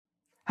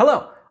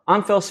Hello,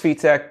 I'm Phil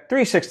Svitek,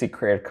 360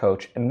 Creative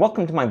Coach, and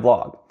welcome to my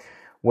vlog,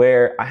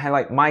 where I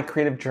highlight my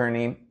creative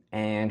journey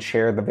and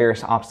share the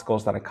various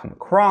obstacles that I come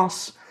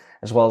across,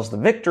 as well as the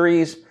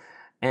victories,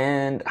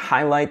 and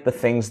highlight the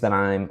things that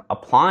I'm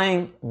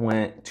applying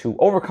to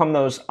overcome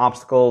those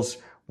obstacles,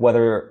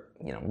 whether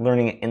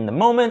learning it in the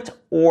moment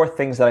or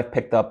things that I've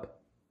picked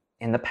up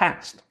in the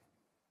past.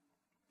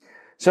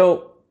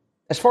 So,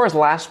 as far as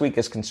last week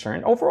is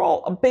concerned,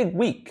 overall a big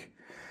week,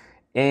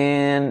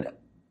 and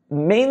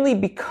mainly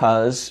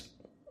because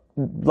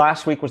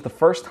last week was the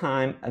first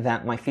time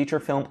that my feature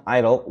film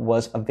Idol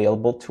was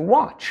available to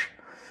watch.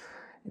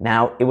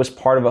 Now, it was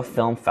part of a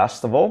film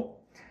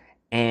festival,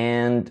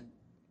 and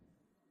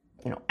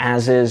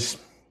as is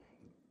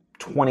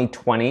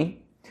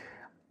 2020,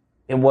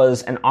 it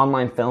was an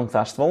online film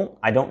festival.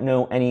 I don't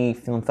know any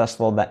film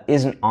festival that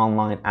isn't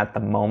online at the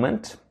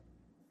moment.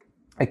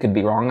 I could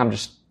be wrong. I'm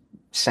just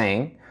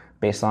saying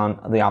based on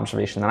the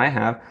observation that I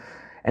have.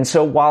 And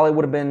so while it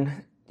would have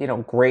been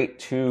great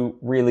to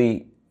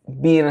really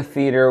be in a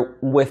theater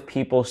with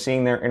people,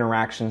 seeing their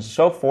interactions and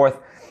so forth,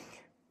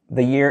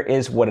 the year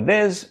is what it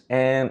is,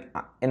 and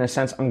in a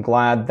sense, I'm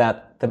glad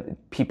that the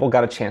people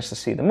got a chance to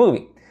see the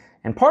movie.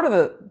 And part of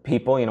the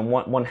people,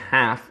 one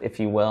half, if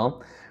you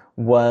will,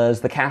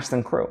 was the cast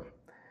and crew.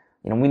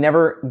 We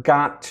never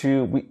got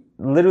to,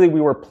 we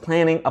were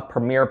planning a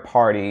premiere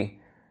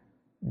party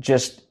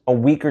just a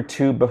week or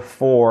two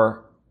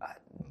before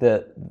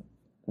the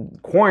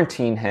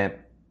quarantine hit,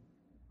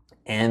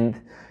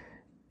 and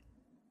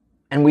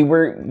we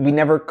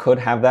never could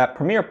have that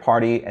premiere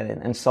party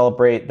and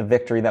celebrate the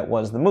victory that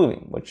was the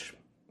movie, which,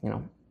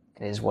 it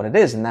is what it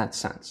is in that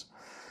sense.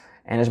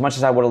 And as much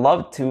as I would have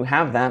loved to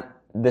have that,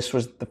 this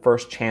was the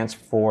first chance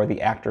for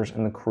the actors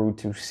and the crew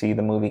to see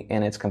the movie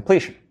in its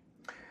completion.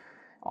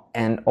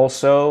 And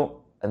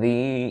also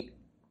the,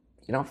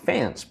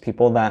 fans,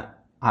 people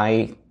that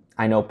I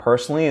know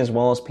personally, as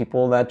well as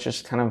people that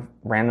just kind of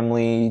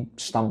randomly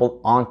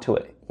stumbled onto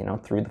it,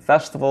 through the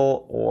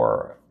festival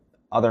or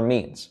other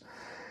means.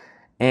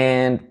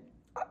 And,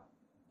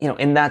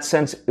 in that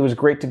sense, it was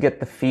great to get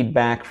the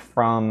feedback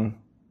from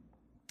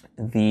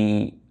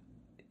the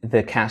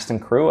cast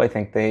and crew. I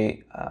think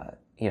they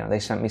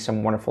sent me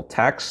some wonderful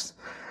texts.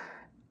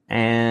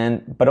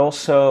 But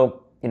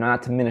also,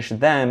 not to diminish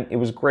them, it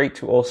was great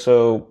to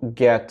also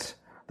get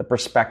the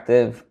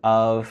perspective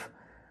of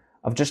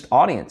just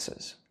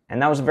audiences.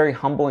 And that was a very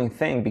humbling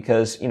thing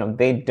because,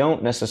 they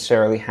don't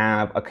necessarily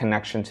have a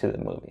connection to the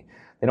movie.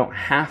 They don't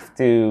have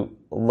to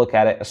look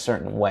at it a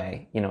certain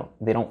way.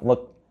 They don't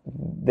look,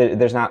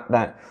 there's not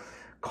that,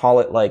 call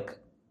it like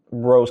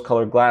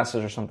rose-colored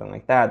glasses or something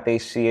like that. They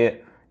see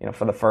it,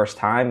 for the first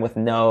time with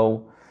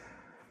no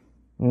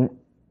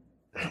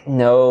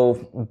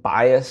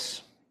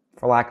bias,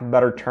 for lack of a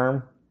better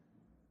term.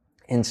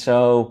 And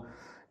so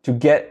to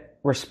get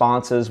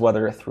responses,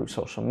 whether through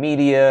social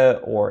media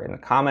or in the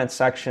comment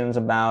sections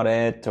about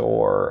it,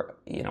 or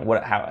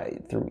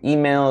through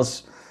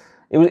emails,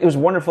 it was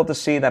wonderful to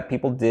see that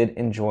people did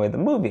enjoy the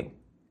movie.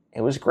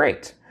 It was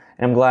great,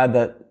 and I'm glad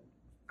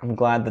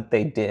that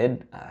they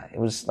did. It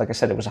was, like I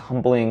said, it was a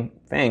humbling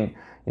thing.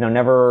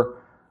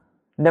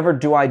 Never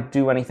do I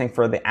do anything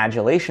for the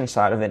adulation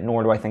side of it,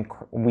 nor do I think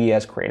we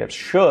as creatives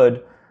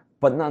should.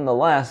 But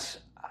nonetheless,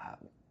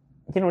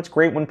 it's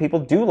great when people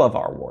do love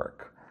our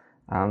work.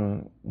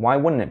 Why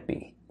wouldn't it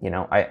be?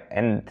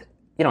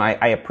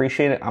 I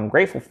appreciate it. I'm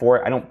grateful for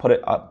it. I don't put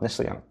it up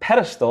necessarily on a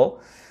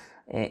pedestal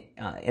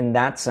in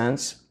that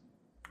sense,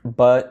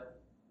 but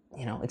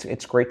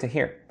it's great to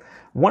hear.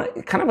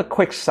 Kind of a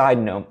quick side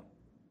note.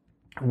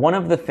 One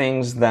of the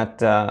things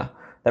that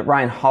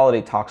Ryan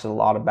Holiday talks a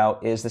lot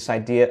about is this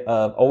idea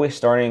of always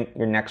starting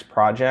your next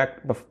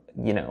project,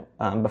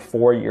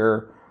 before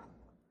your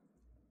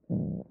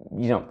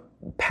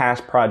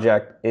past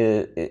project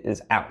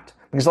is out.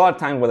 Because a lot of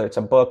times, whether it's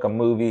a book, a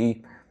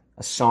movie,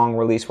 a song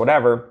release,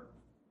 whatever,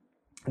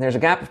 there's a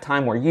gap of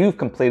time where you've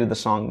completed the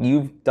song,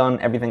 you've done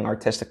everything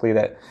artistically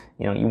that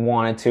you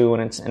wanted to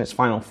in its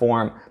final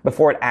form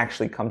before it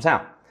actually comes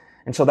out.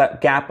 And so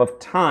that gap of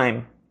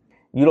time,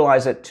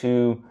 utilize it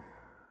to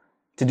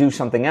do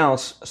something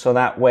else, so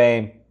that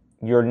way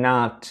you're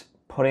not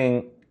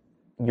putting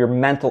your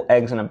mental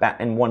eggs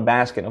in one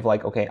basket of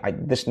like, okay,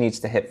 this needs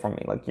to hit for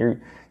me. Like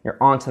you're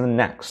on to the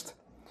next.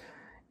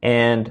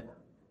 And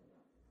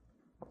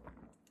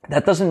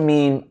that doesn't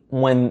mean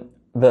when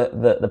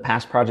the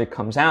past project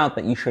comes out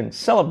that you shouldn't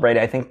celebrate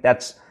it. I think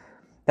that's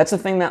the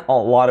thing that a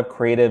lot of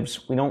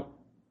creatives, we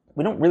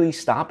don't really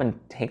stop and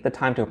take the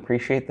time to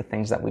appreciate the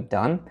things that we've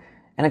done.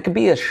 And it could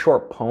be a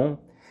short poem,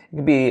 it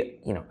could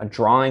be a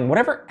drawing,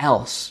 whatever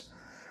else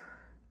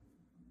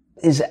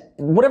is,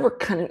 whatever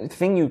kind of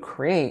thing you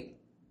create,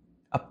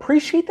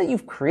 appreciate that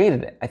you've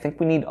created it. I think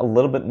we need a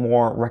little bit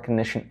more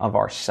recognition of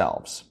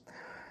ourselves.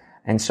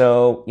 And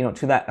so,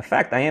 to that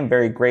effect, I am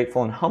very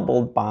grateful and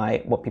humbled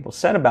by what people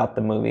said about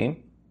the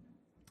movie.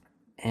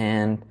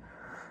 And,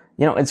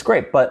 it's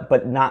great,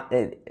 but not,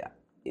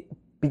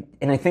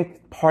 and I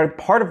think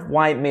part of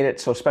why it made it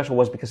so special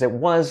was because it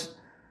was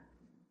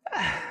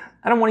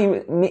I don't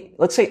want to,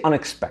 let's say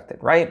unexpected,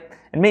 right?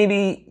 And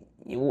maybe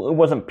it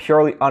wasn't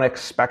purely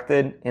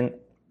unexpected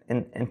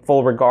in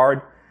full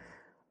regard,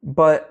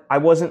 but I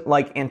wasn't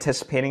like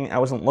anticipating, I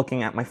wasn't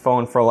looking at my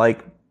phone for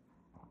like,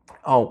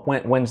 oh,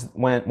 when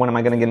am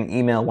I going to get an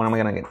email? When am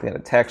I going to get a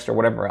text or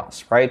whatever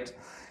else, right?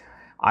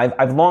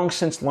 I've long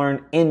since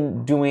learned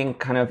in doing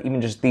kind of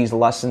even just these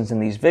lessons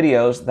and these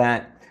videos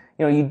that,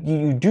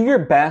 you do your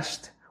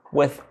best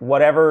with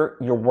whatever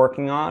you're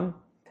working on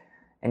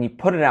and you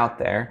put it out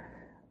there.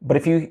 But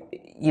if you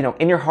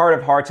in your heart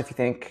of hearts, if you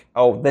think,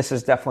 oh, this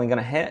is definitely going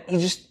to hit,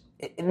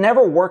 it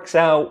never works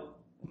out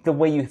the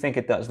way you think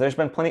it does. There's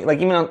been plenty, like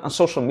even on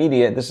social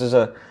media, this is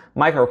a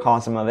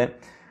microcosm of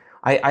it.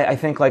 I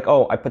think like,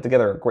 oh, I put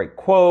together a great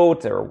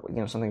quote or,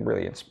 something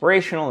really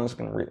inspirational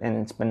and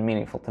it's been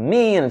meaningful to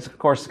me. And of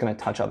course, it's going to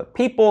touch other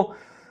people.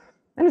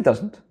 And it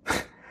doesn't.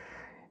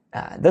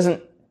 It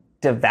doesn't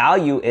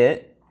devalue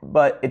it,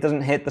 but it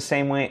doesn't hit the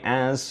same way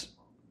as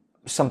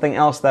something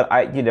else that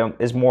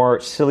is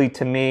more silly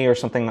to me or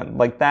something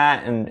like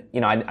that. And,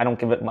 I don't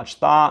give it much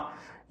thought.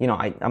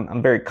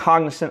 I'm very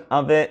cognizant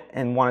of it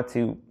and want it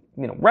to,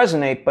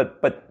 resonate,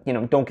 but,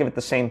 don't give it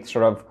the same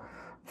sort of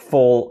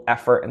full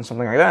effort and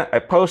something like that. I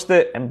post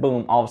it and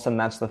boom, all of a sudden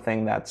that's the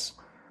thing that's,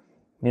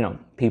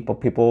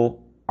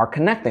 people are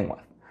connecting with.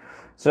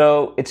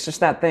 So it's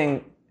just that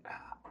thing,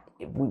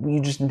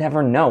 you just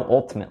never know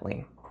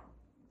ultimately.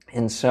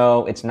 And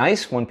so it's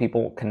nice when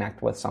people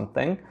connect with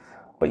something,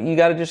 but you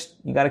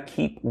gotta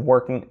keep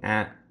working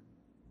at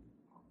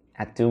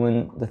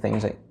doing the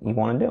things that you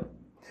want to do.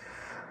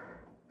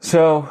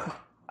 So,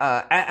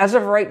 as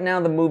of right now,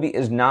 the movie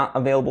is not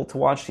available to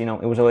watch. It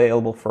was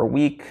available for a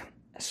week.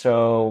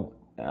 So,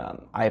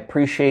 I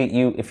appreciate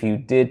you if you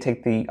did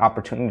take the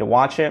opportunity to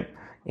watch it.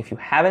 If you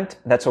haven't,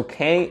 that's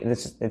okay.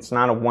 It's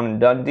not a one and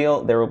done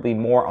deal. There will be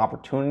more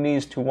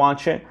opportunities to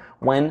watch it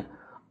when,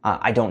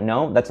 I don't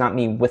know. That's not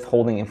me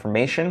withholding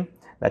information.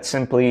 That's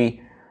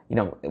simply,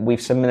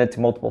 we've submitted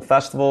to multiple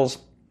festivals.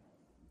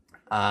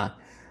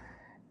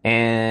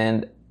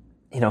 And,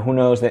 who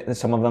knows that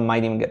some of them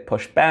might even get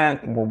pushed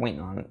back. We're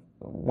waiting on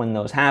when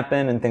those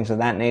happen and things of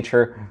that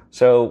nature.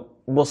 So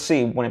we'll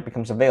see when it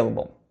becomes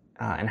available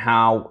and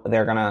how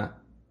they're going to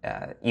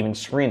even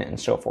screen it and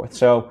so forth.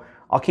 So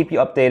I'll keep you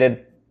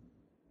updated.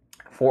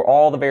 For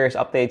all the various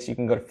updates, you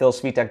can go to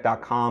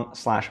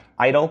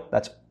philsvitek.com/idol.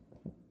 That's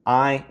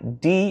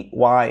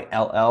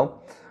IDYLL.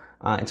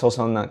 It's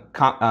also in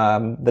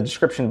the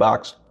description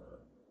box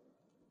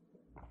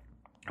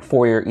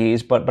for your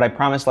ease. But I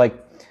promise,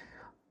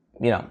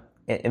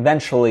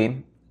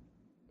 eventually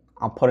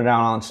I'll put it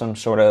out on some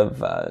sort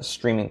of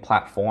streaming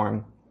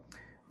platform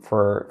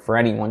for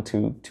anyone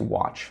to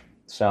watch.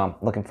 So I'm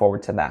looking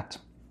forward to that.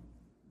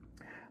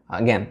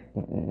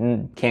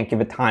 Again, can't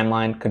give a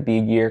timeline. Could be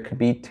a year, could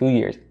be 2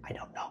 years. I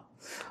don't know,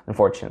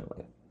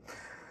 unfortunately.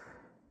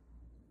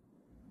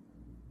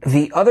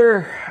 The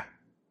other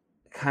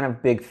kind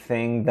of big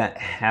thing that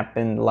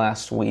happened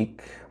last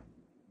week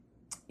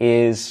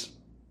is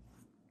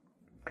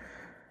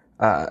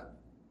I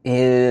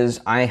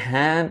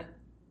had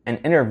an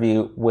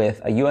interview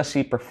with a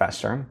USC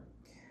professor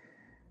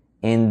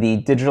in the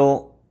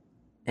digital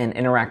and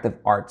interactive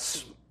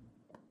arts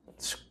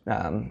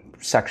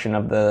section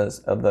of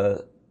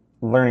the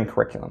learning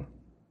curriculum,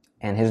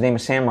 and his name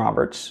is Sam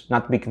Roberts.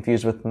 Not to be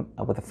confused with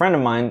a friend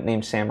of mine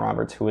named Sam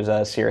Roberts, who is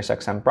a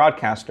SiriusXM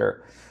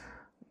broadcaster.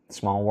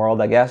 Small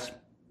world, I guess.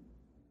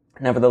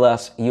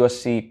 Nevertheless,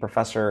 USC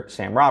professor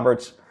Sam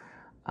Roberts.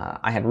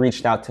 I had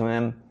reached out to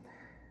him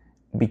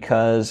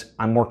because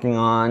I'm working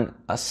on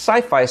a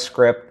sci-fi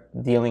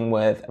script dealing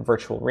with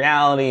virtual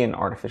reality and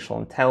artificial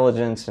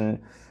intelligence,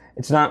 and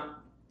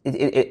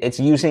it's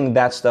using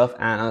that stuff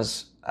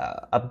as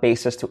a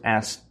basis to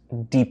ask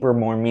deeper,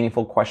 more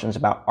meaningful questions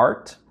about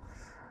art.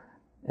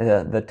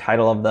 The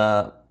title of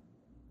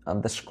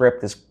the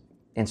script is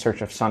In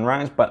Search of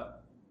Sunrise,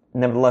 but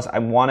nevertheless, I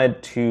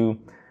wanted to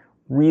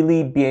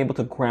really be able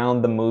to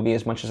ground the movie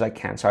as much as I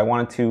can. So I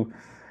wanted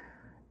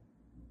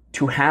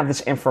to have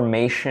this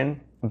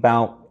information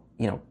about,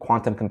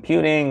 quantum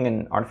computing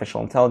and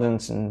artificial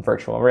intelligence and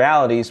virtual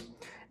realities,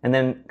 and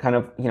then kind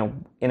of,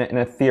 in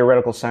a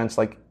theoretical sense,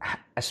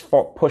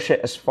 push it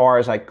as far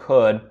as I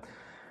could.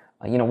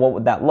 What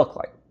would that look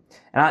like?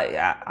 And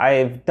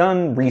I've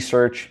done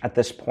research at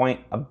this point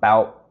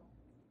about,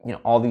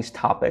 all these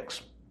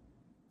topics,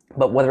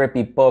 but whether it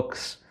be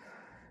books,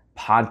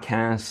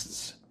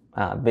 podcasts,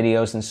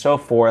 videos, and so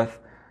forth,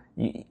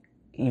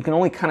 you can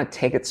only kind of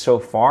take it so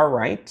far,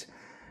 right?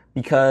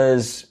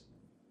 Because,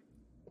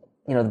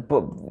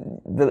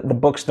 the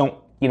books don't,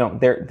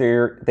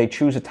 they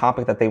choose a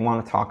topic that they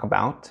want to talk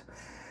about,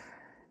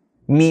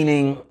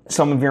 meaning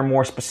some of your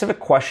more specific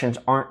questions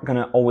aren't going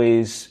to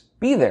always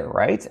be there,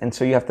 right? And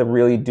so you have to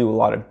really do a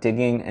lot of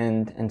digging,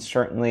 and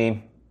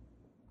certainly,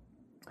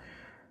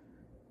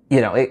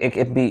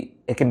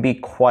 it can be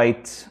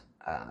quite,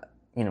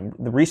 the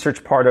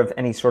research part of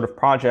any sort of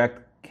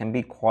project can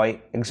be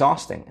quite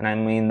exhausting. And I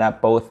mean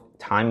that both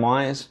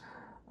time-wise,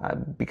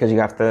 because you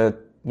have to,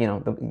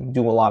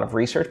 do a lot of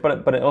research,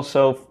 but it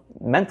also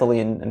mentally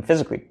and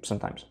physically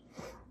sometimes.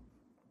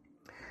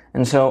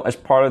 And so as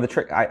part of the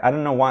trick, I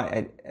don't know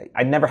why,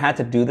 I never had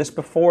to do this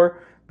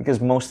before, because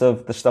most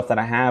of the stuff that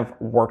I have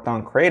worked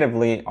on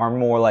creatively are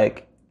more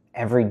like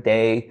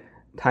everyday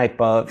type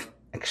of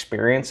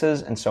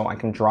experiences. And so I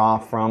can draw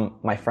from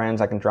my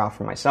friends, I can draw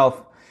from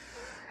myself.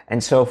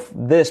 And so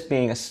this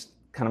being a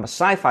kind of a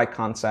sci-fi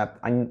concept,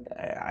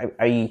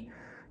 I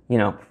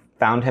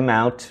found him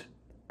out,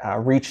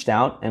 reached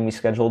out, and we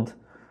scheduled,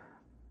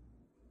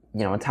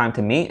 a time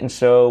to meet. And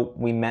so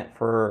we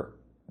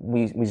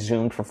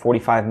Zoomed for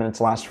 45 minutes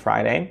last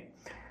Friday,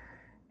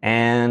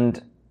 and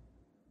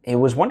it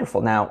was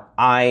wonderful. Now,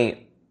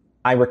 I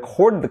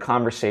recorded the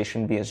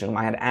conversation via Zoom.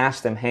 I had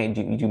asked him, hey,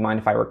 do you mind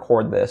if I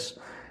record this?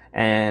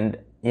 And,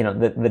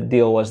 the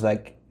deal was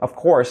like, of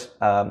course,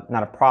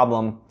 not a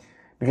problem,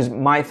 because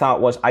my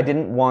thought was I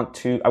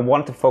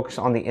wanted to focus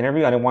on the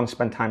interview. I didn't want to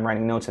spend time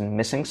writing notes and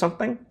missing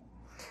something.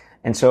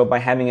 And so by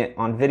having it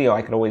on video,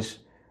 I could always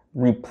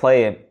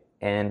replay it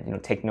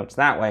and, take notes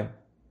that way.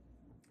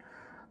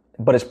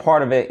 But as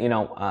part of it,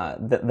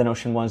 the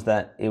notion was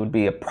that it would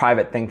be a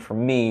private thing for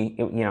me.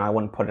 I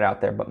wouldn't put it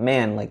out there. But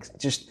man, like,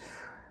 just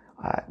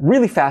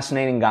really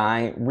fascinating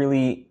guy,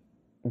 really,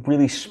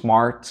 really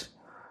smart.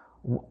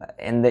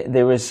 And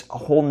there was a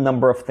whole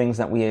number of things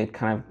that we had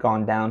kind of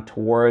gone down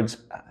towards.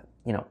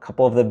 A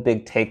couple of the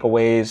big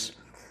takeaways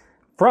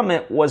from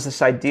it was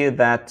this idea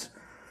that,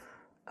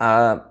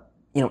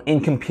 in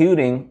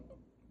computing,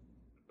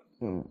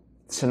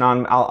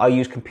 I'll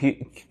use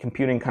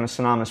computing kind of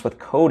synonymous with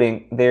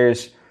coding.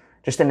 There's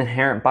just an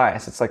inherent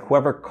bias. It's like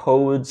whoever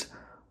codes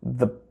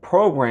the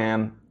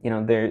program,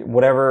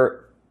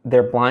 whatever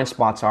their blind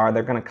spots are,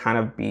 they're going to kind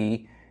of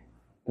be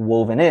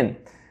woven in.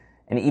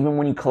 And even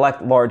when you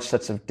collect large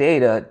sets of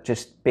data,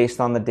 just based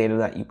on the data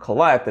that you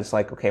collect, it's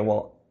like, okay,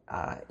 well,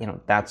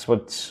 that's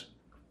what's,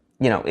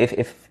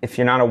 if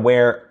you're not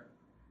aware,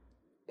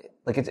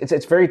 like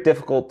it's very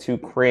difficult to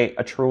create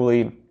a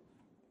truly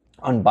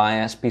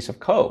unbiased piece of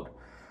code.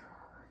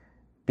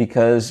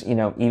 Because,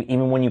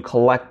 even when you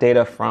collect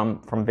data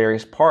from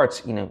various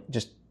parts,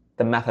 just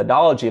the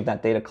methodology of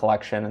that data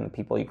collection and the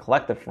people you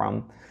collect it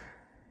from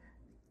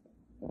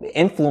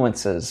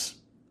influences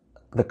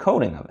the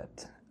coding of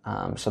it.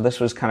 So this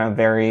was kind of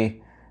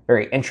very,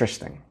 very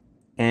interesting.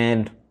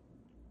 And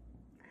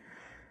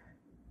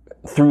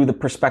through the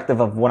perspective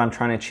of what I'm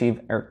trying to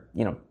achieve or,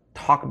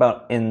 talk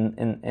about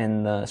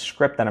in the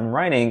script that I'm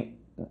writing,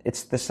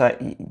 it's this,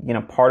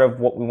 part of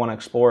what we want to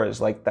explore is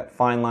like that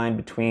fine line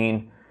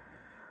between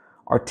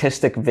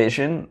artistic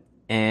vision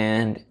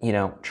and,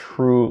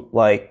 true,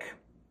 like,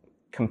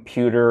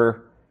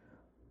 computer,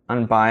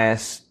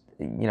 unbiased,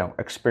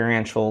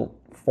 experiential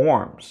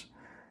forms.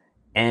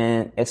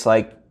 And it's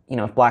like,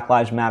 if Black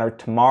Lives Matter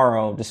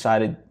tomorrow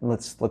decided,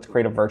 let's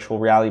create a virtual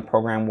reality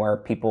program where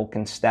people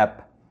can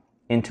step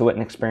into it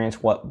and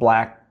experience what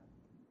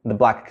the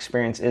Black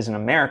experience is in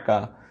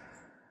America,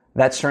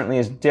 that certainly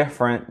is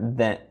different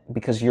than,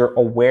 because you're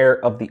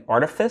aware of the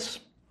artifice,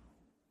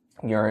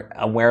 you're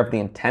aware of the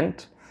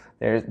intent.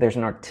 There's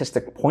an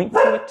artistic point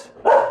to it.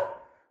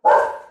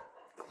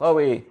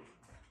 Chloe,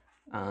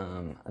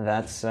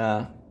 those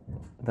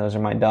are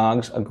my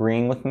dogs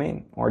agreeing with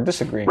me or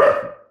disagreeing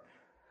with me.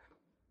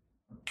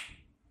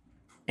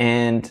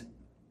 And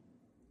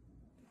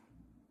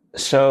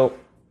so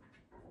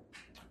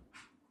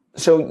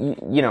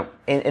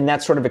in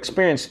that sort of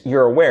experience,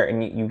 you're aware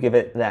and you give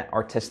it that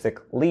artistic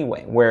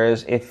leeway.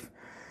 Whereas if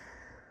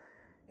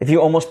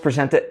you almost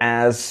present it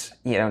as,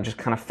 just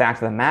kind of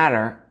fact of the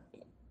matter,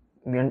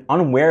 you're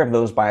unaware of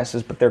those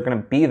biases, but they're going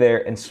to be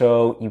there, and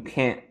so you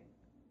can't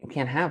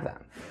have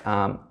that.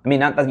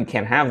 Not that you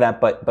can't have that,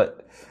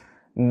 but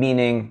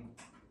meaning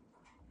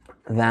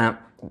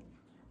that,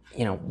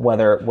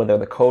 whether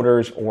the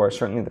coders or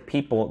certainly the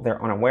people,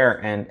 they're unaware,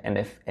 and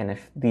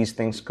if these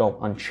things go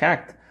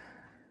unchecked,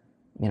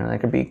 there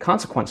could be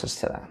consequences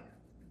to that.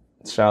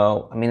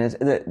 So,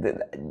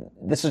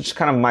 this is just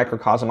kind of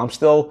microcosm. I'm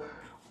still,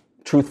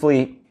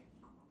 truthfully,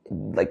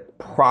 like,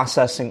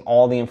 processing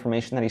all the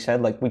information that he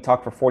said. Like, we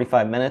talked for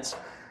 45 minutes.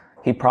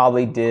 He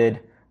probably did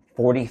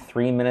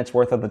 43 minutes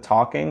worth of the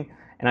talking.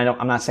 And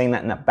I'm not saying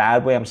that in a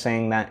bad way. I'm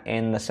saying that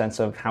in the sense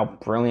of how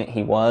brilliant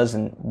he was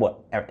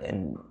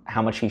and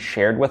how much he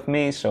shared with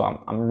me. So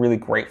I'm really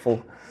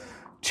grateful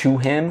to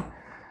him.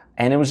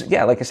 And it was,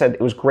 like I said,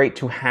 it was great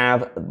to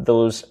have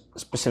those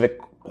specific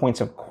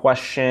points of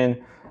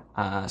question,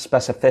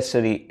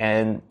 specificity.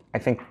 And I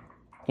think,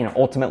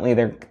 ultimately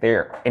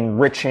they're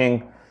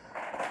enriching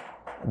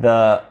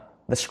the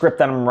script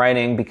that I'm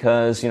writing,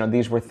 because,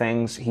 these were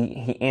things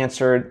he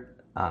answered,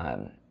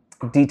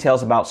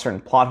 details about certain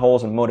plot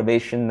holes and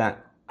motivation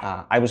that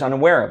I was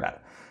unaware of it,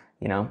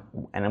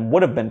 and it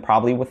would have been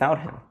probably without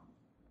him.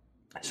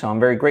 So I'm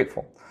very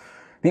grateful.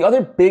 The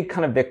other big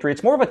kind of victory,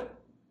 it's more of a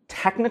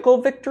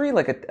technical victory,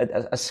 like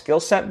a skill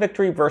set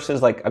victory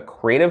versus like a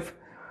creative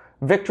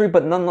victory,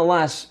 but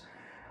nonetheless,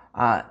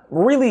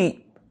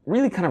 really,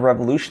 really kind of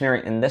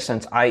revolutionary in this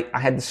sense. I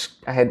had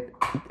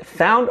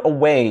found a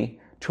way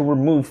to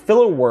remove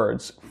filler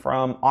words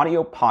from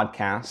audio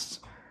podcasts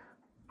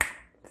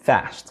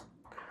fast.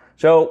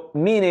 So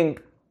meaning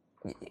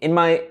in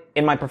my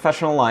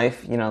professional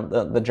life,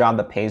 the job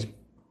that pays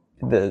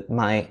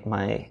my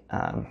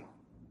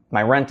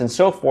rent and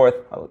so forth,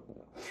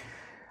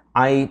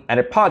 I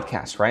edit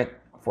podcasts, right,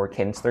 for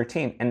Cadence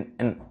 13.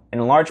 And in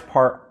large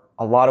part,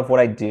 a lot of what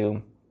I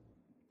do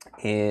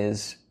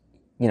is,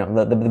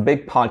 the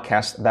big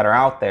podcasts that are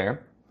out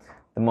there,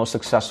 the most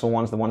successful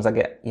ones, the ones that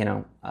get,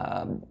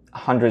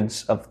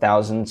 hundreds of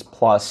thousands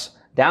plus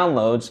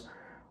downloads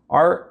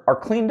are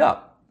cleaned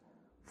up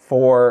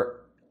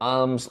for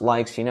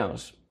likes,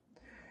 knows.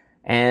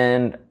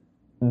 And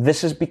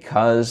this is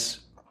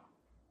because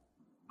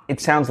it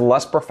sounds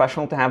less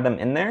professional to have them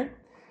in there.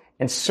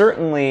 And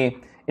certainly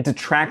it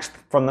detracts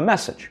from the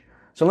message.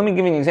 So let me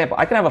give you an example.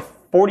 I could have a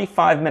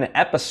 45-minute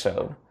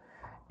episode,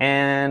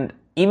 and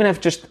even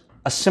if just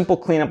a simple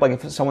cleanup, like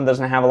if someone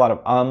doesn't have a lot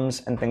of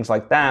ums and things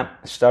like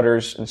that,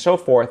 stutters and so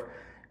forth,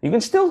 you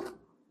can still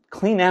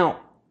clean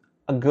out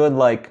a good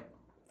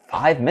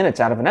 5 minutes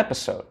out of an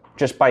episode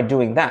just by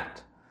doing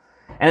that.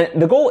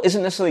 And the goal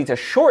isn't necessarily to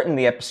shorten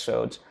the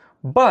episodes,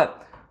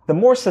 but the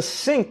more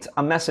succinct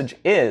a message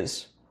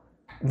is,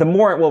 the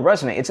more it will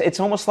resonate. It's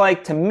almost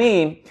like, to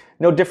me,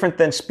 no different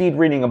than speed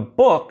reading a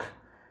book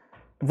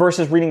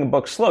versus reading a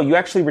book slow. You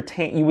actually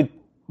you would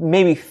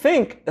maybe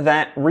think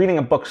that reading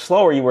a book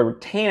slower, you would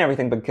retain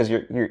everything because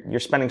you're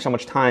spending so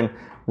much time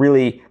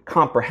really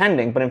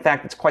comprehending, but in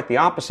fact, it's quite the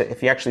opposite.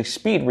 If you actually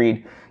speed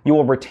read, you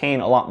will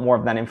retain a lot more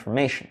of that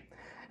information.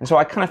 And so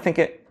I kind of think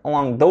it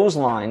along those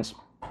lines.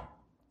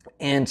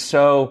 And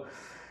so,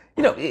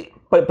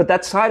 but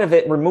that side of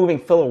it, removing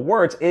filler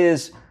words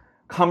is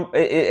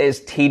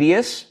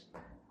tedious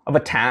of a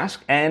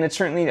task, and it's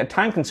certainly a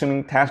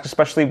time-consuming task,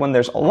 especially when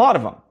there's a lot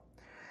of them.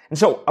 And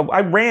so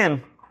I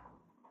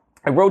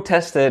road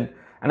tested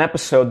an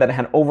episode that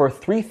had over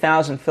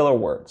 3,000 filler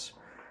words.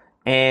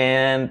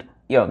 And,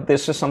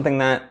 this is something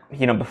that,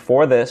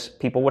 before this,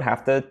 people would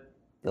have to,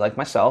 like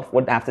myself,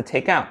 would have to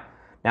take out.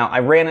 Now, I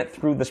ran it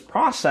through this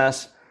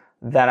process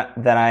that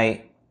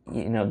I,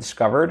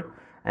 discovered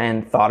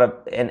and thought of,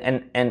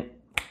 and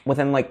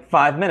within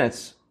 5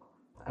 minutes,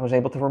 I was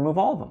able to remove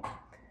all of them.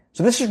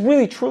 So this is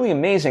really, truly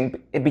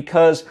amazing,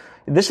 because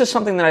this is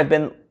something that I've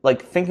been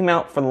thinking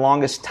about for the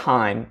longest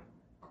time.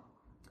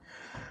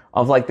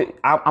 Of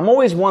I'm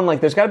always one,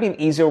 there's got to be an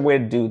easier way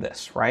to do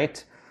this,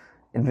 right?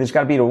 And there's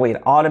got to be a way to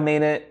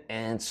automate it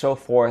and so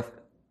forth.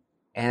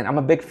 And I'm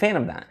a big fan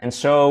of that. And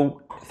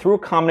so through a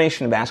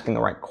combination of asking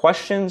the right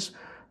questions,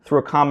 through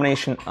a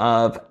combination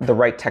of the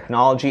right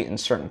technology in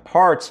certain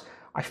parts,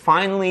 I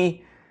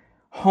finally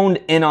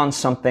honed in on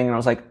something, and I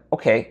was like,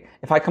 okay,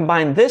 if I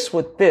combine this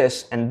with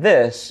this and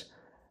this,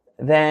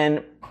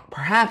 then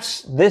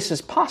perhaps this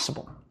is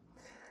possible.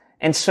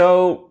 And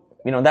so,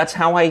 that's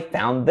how I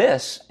found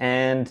this.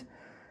 And,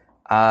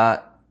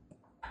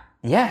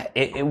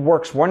 it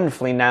works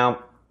wonderfully.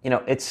 Now,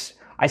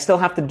 I still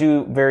have to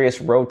do various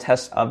road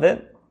tests of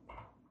it.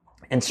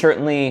 And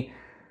certainly,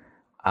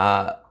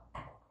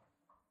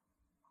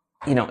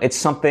 it's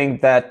something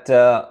that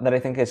I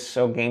think is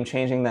so game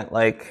changing that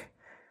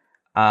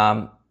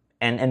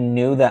and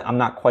new that I'm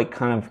not quite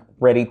kind of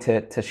ready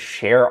to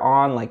share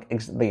on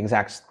the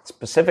exact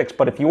specifics.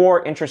 But if you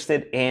are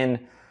interested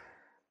in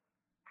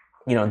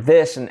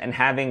this and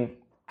having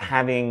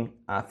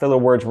filler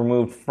words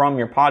removed from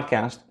your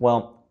podcast,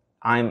 well,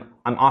 I'm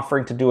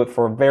offering to do it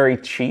for very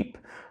cheap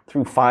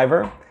through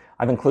Fiverr.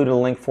 I've included a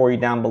link for you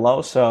down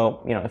below.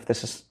 So if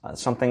this is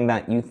something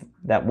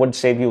that would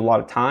save you a lot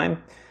of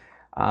time,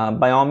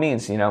 by all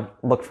means,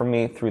 look for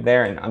me through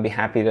there, and I'll be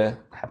happy to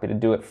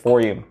do it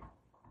for you.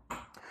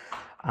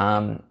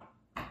 And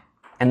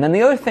then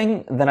the other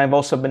thing that I've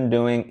also been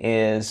doing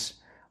is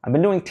I've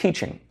been doing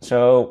teaching.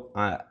 So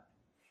I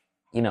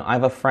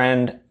have a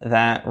friend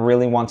that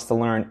really wants to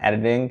learn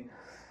editing,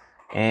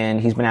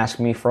 and he's been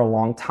asking me for a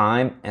long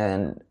time.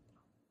 And,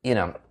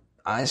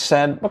 I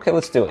said, okay,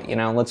 let's do it.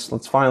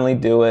 Let's finally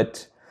do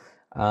it.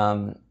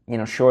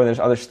 Sure, there's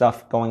other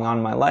stuff going on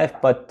in my life,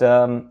 but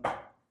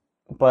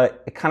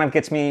it kind of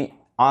gets me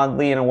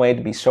oddly in a way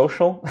to be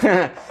social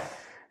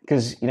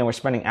because, we're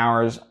spending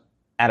hours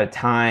at a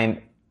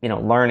time,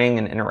 learning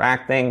and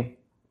interacting.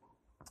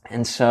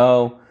 And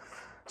so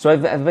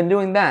I've been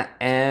doing that,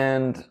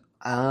 and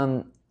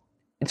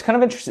it's kind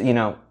of interesting,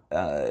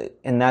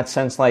 in that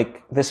sense,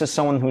 this is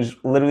someone who's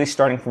literally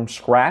starting from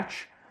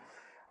scratch,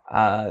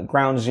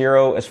 ground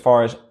zero as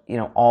far as,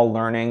 all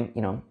learning,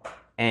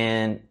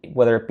 and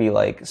whether it be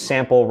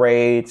sample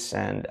rates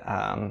and,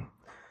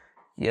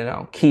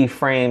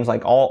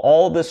 keyframes,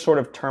 all this sort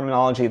of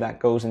terminology that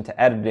goes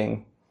into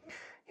editing,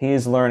 he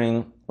is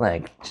learning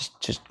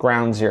just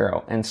ground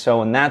zero. And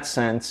so in that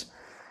sense,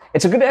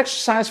 it's a good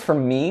exercise for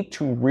me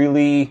to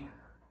really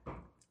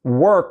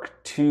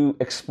work to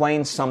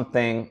explain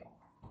something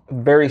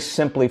very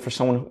simply for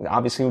someone who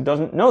obviously who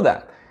doesn't know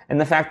that.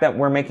 And the fact that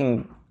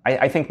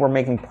I think we're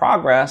making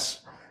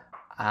progress,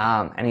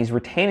 and he's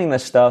retaining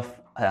this stuff,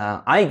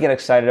 I get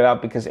excited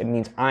about because it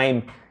means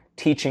I'm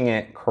teaching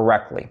it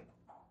correctly.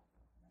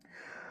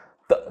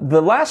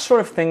 The last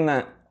sort of thing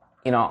that,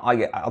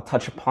 I'll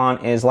touch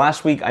upon is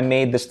last week I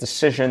made this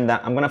decision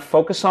that I'm going to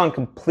focus on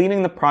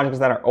completing the projects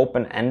that are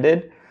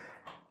open-ended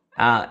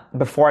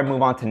before I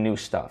move on to new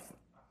stuff.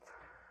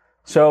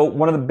 So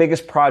one of the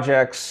biggest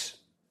projects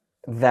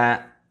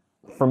that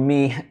for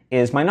me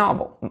is my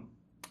novel.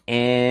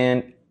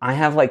 And I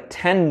have like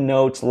 10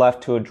 notes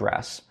left to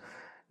address.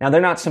 Now,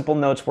 they're not simple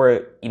notes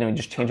where, you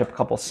just change up a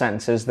couple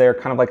sentences. They're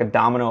kind of like a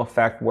domino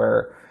effect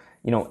where,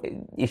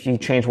 if you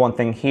change one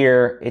thing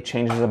here, it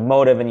changes the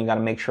motive and you got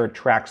to make sure it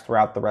tracks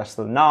throughout the rest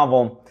of the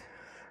novel.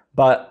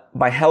 But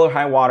by hell or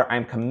high water,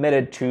 I'm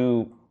committed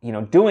to,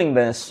 doing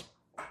this.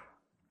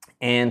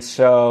 And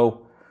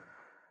so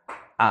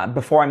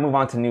before I move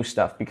on to new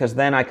stuff, because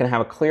then I can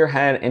have a clear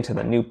head into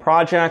the new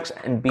projects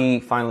and be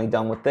finally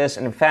done with this.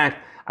 And in fact,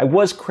 I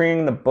was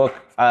querying the book,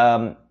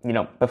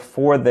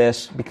 before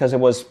this because it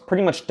was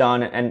pretty much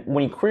done. And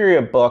when you query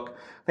a book,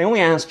 they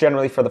only ask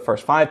generally for the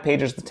first 5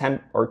 pages, the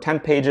 10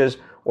 pages,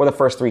 or the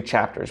first 3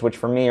 chapters, which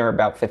for me are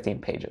about 15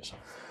 pages.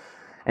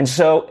 And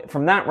so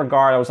from that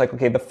regard, I was like,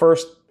 okay, the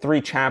first 3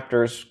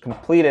 chapters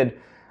completed,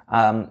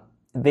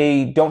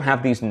 they don't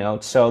have these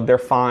notes, so they're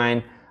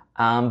fine.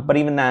 But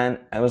even then,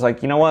 I was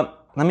like, you know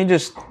what? Let me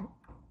just,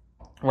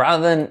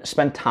 rather than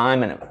spend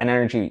time and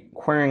energy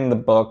querying the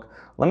book,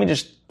 let me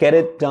just get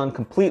it done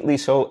completely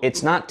so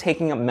it's not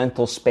taking up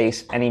mental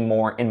space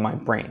anymore in my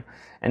brain.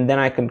 And then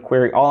I can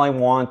query all I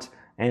want,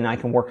 and I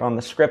can work on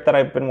the script that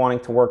I've been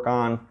wanting to work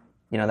on,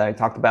 that I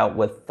talked about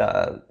with,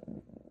 the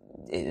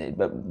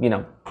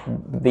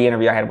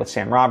interview I had with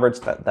Sam Roberts.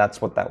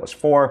 That's what that was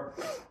for.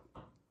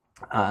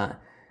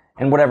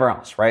 And whatever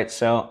else, right?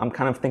 So I'm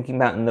kind of thinking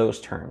about in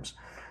those terms.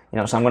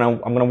 So I'm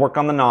gonna work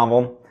on the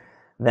novel.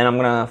 Then I'm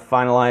gonna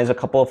finalize a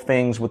couple of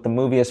things with the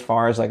movie as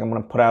far as like I'm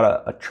gonna put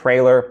out a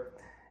trailer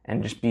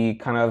and just be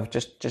kind of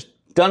just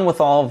done with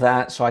all of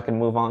that so I can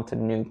move on to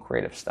new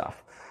creative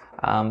stuff.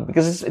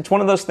 Because it's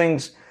one of those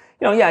things,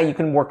 you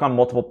can work on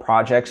multiple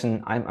projects,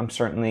 and I'm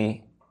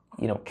certainly,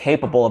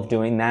 capable of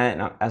doing that,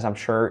 and as I'm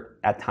sure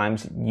at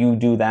times you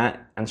do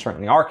that and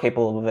certainly are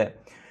capable of it.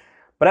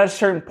 But at a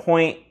certain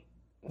point,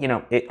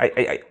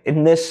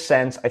 in this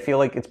sense, I feel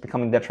like it's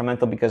becoming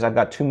detrimental because I've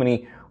got too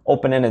many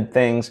open-ended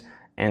things,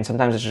 and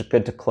sometimes it's just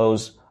good to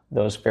close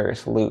those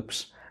various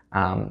loops.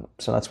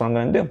 So that's what I'm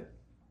going to do.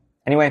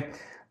 Anyway,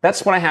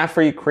 that's what I have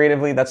for you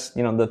creatively. That's,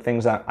 the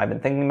things that I've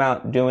been thinking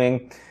about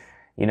doing.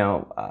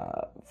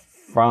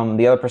 From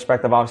the other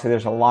perspective, obviously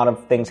there's a lot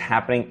of things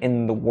happening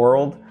in the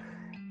world,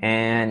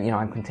 and,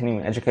 I'm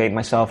continuing to educate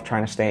myself,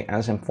 trying to stay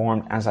as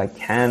informed as I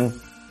can.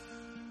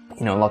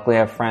 Luckily I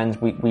have friends.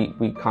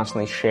 We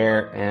constantly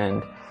share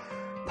and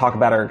talk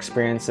about our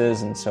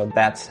experiences, and so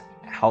that's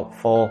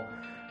helpful.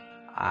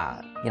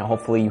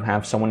 Hopefully you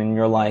have someone in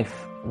your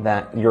life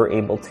that you're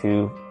able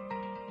to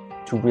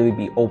really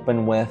be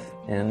open with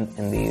in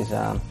these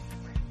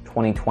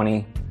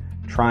 2020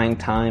 trying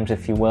times,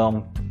 if you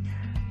will.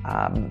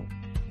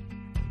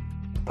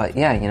 But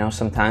yeah,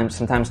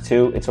 sometimes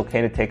too, it's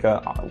okay to take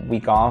a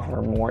week off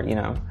or more.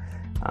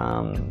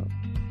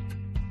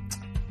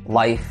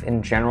 Life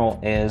in general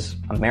is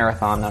a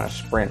marathon, not a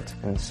sprint,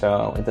 and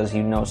so it does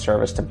you no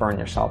service to burn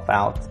yourself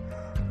out.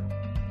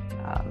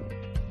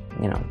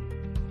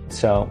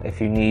 So if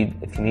you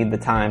need the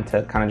time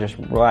to kind of just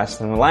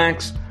rest and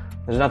relax,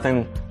 there's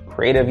nothing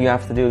creative you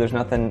have to do. There's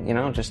nothing,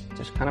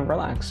 just kind of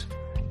relax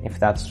if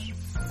that's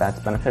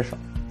beneficial.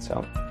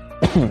 So,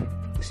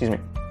 excuse me.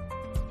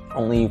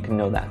 Only you can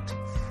know that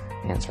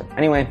answer.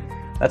 Anyway,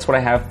 that's what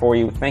I have for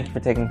you. Thank you for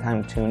taking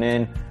time to tune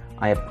in.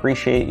 I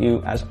appreciate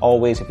you. As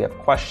always, if you have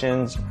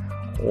questions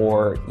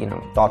or,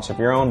 thoughts of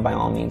your own, by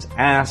all means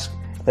ask.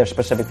 If there's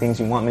specific things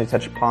you want me to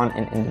touch upon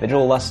in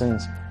individual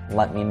lessons,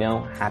 let me know.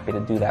 Happy to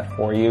do that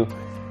for you.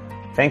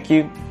 Thank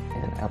you,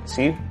 and I'll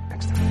see you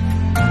next time.